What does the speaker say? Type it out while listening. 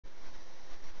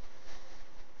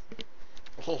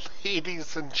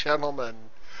Ladies and gentlemen,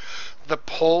 the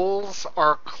polls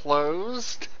are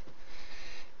closed,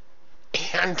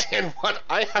 and in what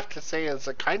I have to say is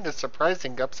a kind of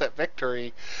surprising upset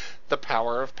victory, the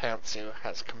power of Pantsu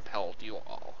has compelled you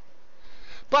all.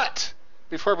 But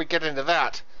before we get into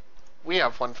that, we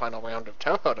have one final round of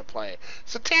Touhou to play.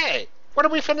 So Tay, what are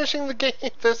we finishing the game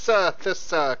this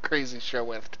crazy show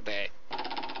with today?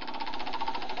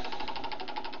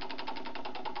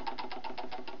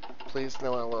 Please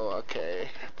no LOOK.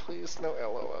 Please no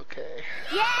LOOK.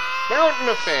 Yay! Mountain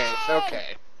of Faith.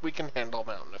 Okay, we can handle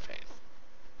Mountain of Faith.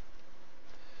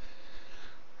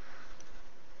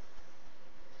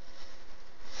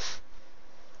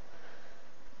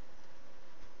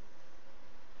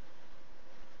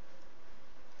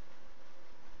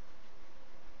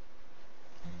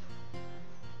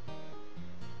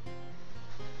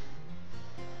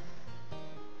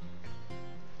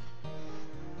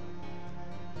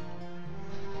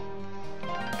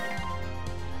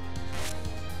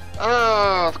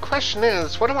 Oh, the question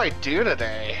is, what do I do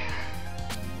today?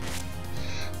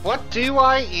 What do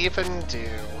I even do?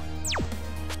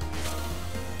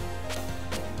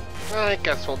 I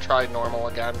guess we'll try normal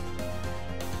again.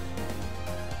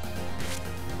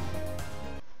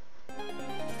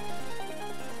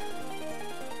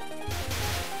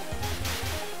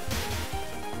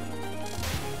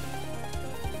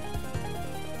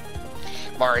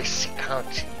 Marcy, oh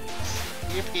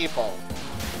jeez. You people.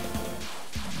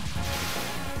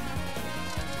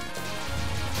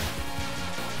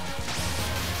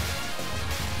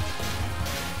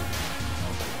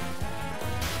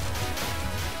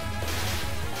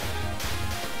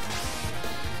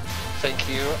 Thank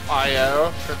you, IO,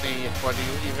 for the what do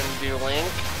you even do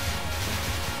link.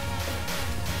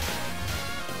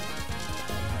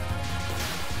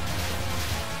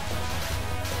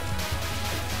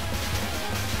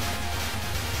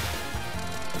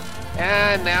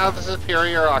 And now the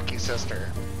Superior Aki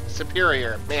sister.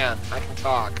 Superior, man, I can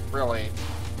talk, really.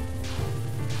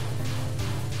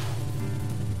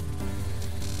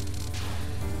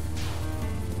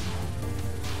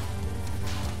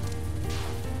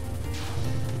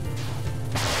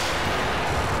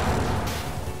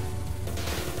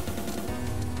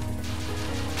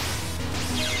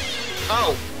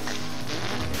 Oh!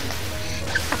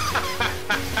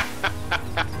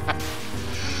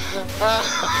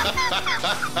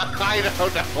 I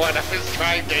don't know what I was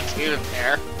trying to do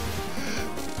there.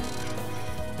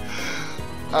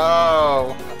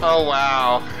 Oh. Oh,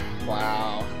 wow.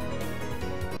 Wow.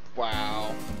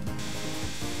 Wow.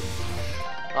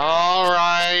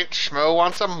 Alright, Schmo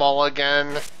wants a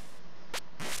mulligan.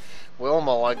 Will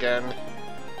mulligan.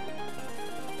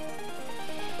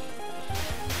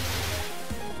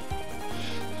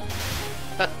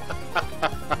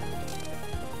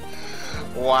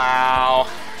 Wow.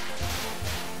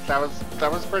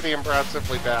 That was pretty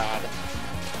impressively bad.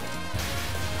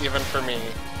 Even for me.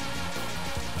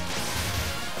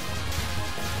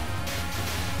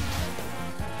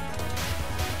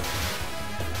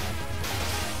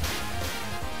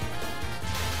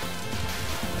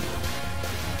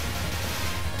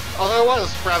 Although it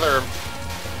was rather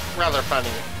funny,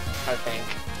 I think.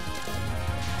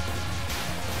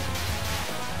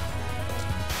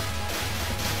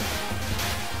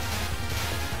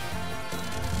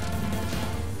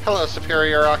 Hello,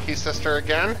 Superior Aki sister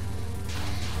again.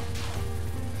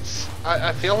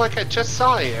 I feel like I just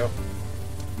saw you.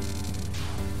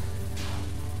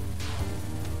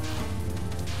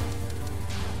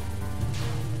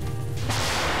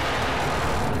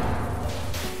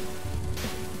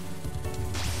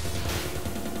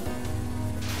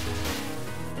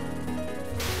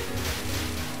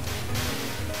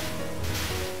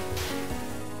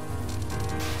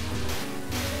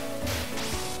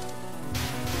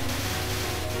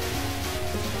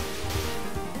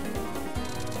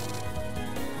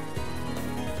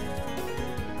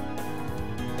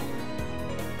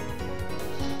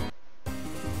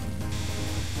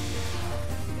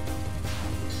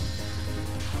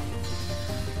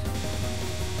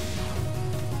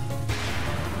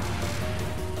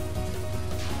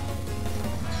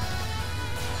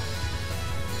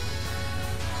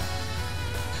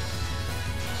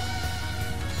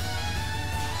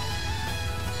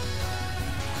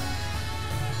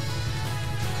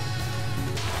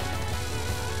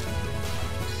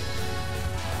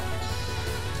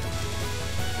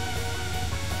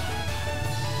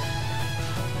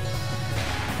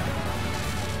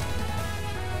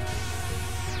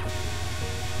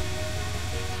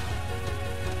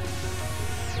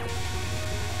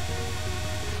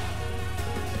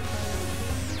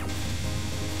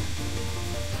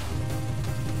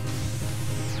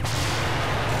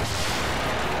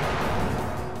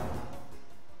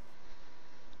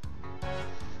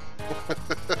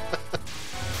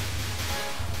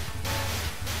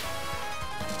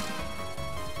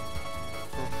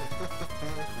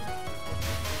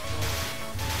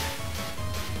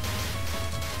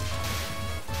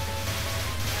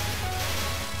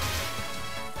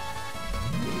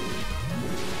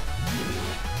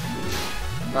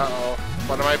 Uh-oh.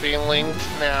 What am I being linked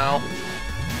now?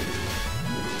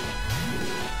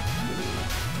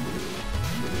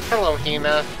 Hello,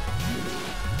 Hina.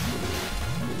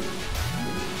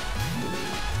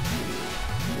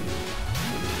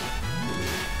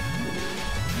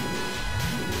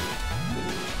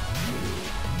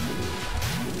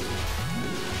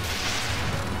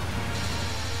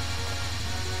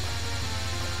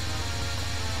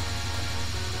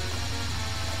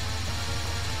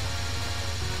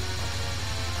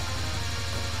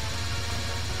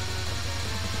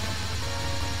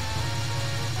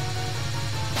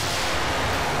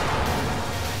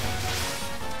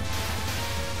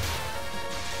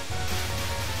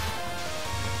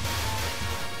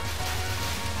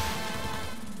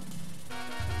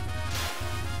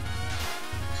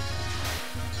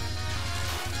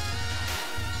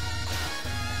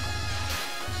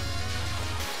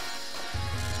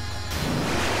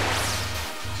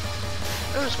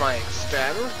 There's my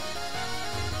extend.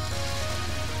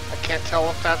 I can't tell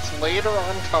if that's later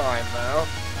on time, though.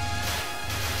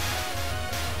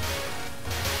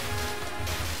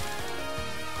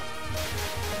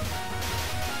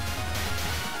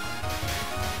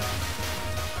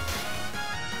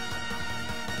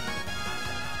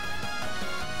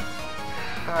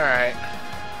 Alright.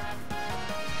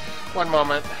 One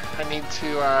moment. I need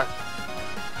to,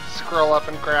 scroll up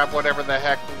and grab whatever the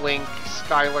heck link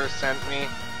Skylar sent me.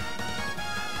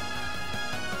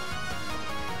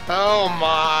 Oh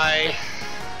my!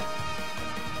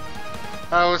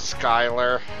 Oh,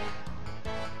 Skylar.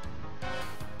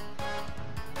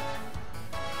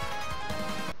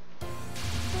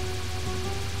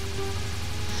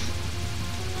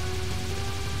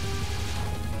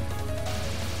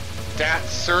 That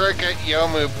surrogate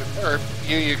Yomu, or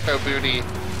Yuyuko booty.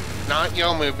 Not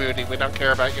Yomu booty. We don't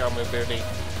care about Yomu booty.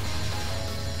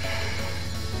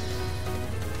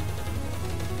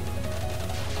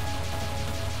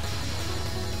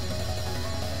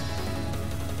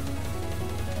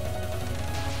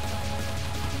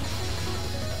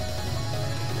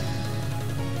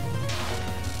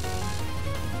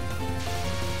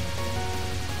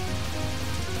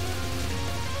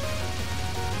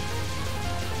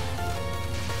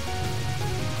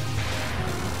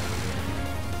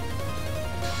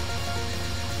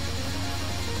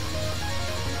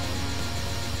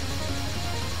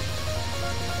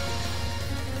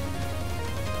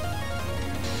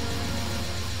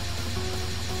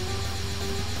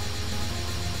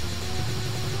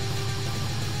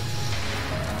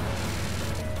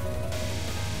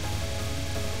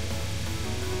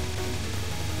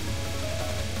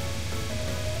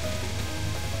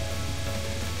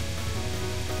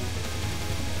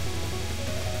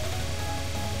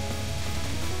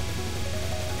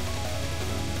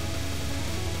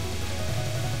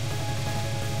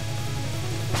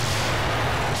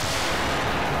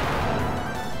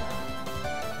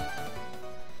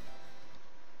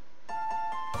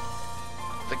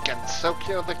 The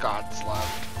Gensokyo the Gods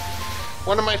Loved.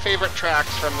 One of my favorite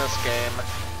tracks from this game.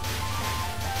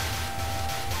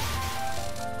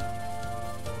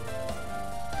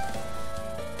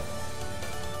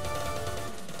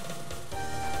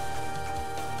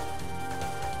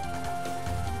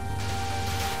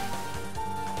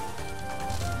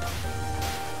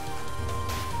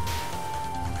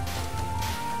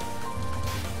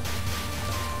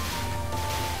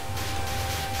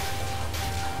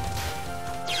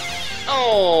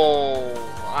 Oh,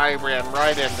 I ran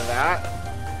right into that.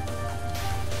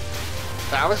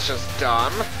 That was just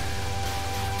dumb.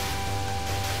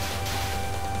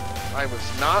 I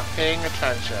was not paying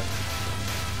attention.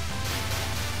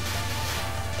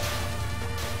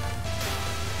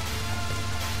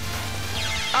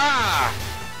 Ah!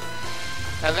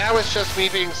 And that was just me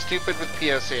being stupid with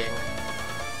POCing.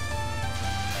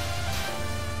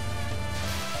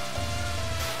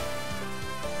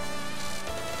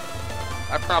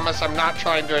 I promise I'm not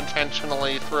trying to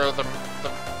intentionally throw the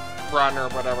run or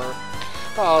whatever.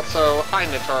 Also, hi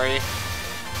Notori.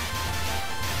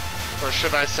 Or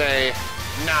should I say,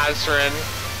 Nazrin.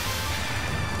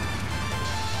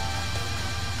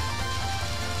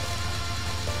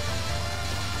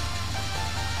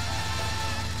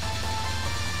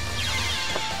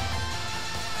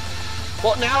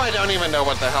 Well, now I don't even know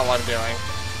what the hell I'm doing.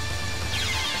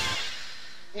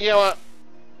 You know what?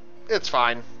 It's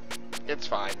fine. It's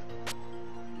fine.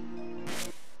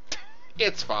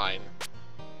 It's fine.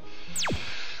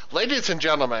 Ladies and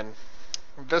gentlemen,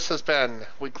 this has been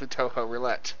Weekly Touhou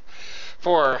Roulette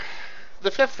for the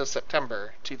 5th of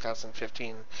September,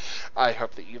 2015. I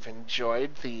hope that you've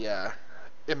enjoyed the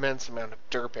immense amount of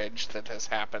derpage that has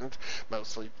happened,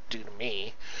 mostly due to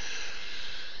me.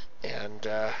 And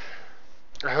I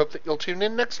hope that you'll tune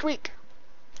in next week.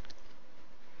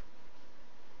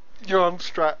 Young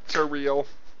strats are real.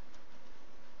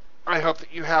 I hope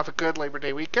that you have a good Labor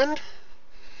Day weekend.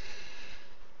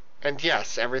 And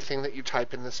yes, everything that you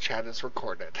type in this chat is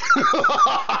recorded.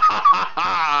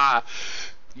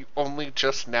 You only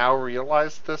just now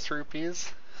realized this,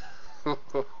 Rupees?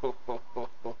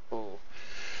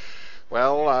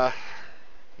 Well,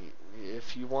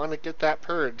 if you want to get that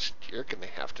purged, you're going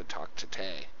to have to talk to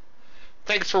Tay.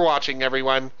 Thanks for watching,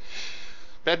 everyone.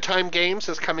 Bedtime Games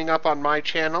is coming up on my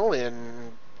channel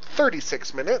in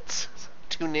 36 minutes.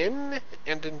 Tune in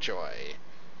and enjoy.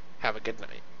 Have a good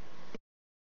night.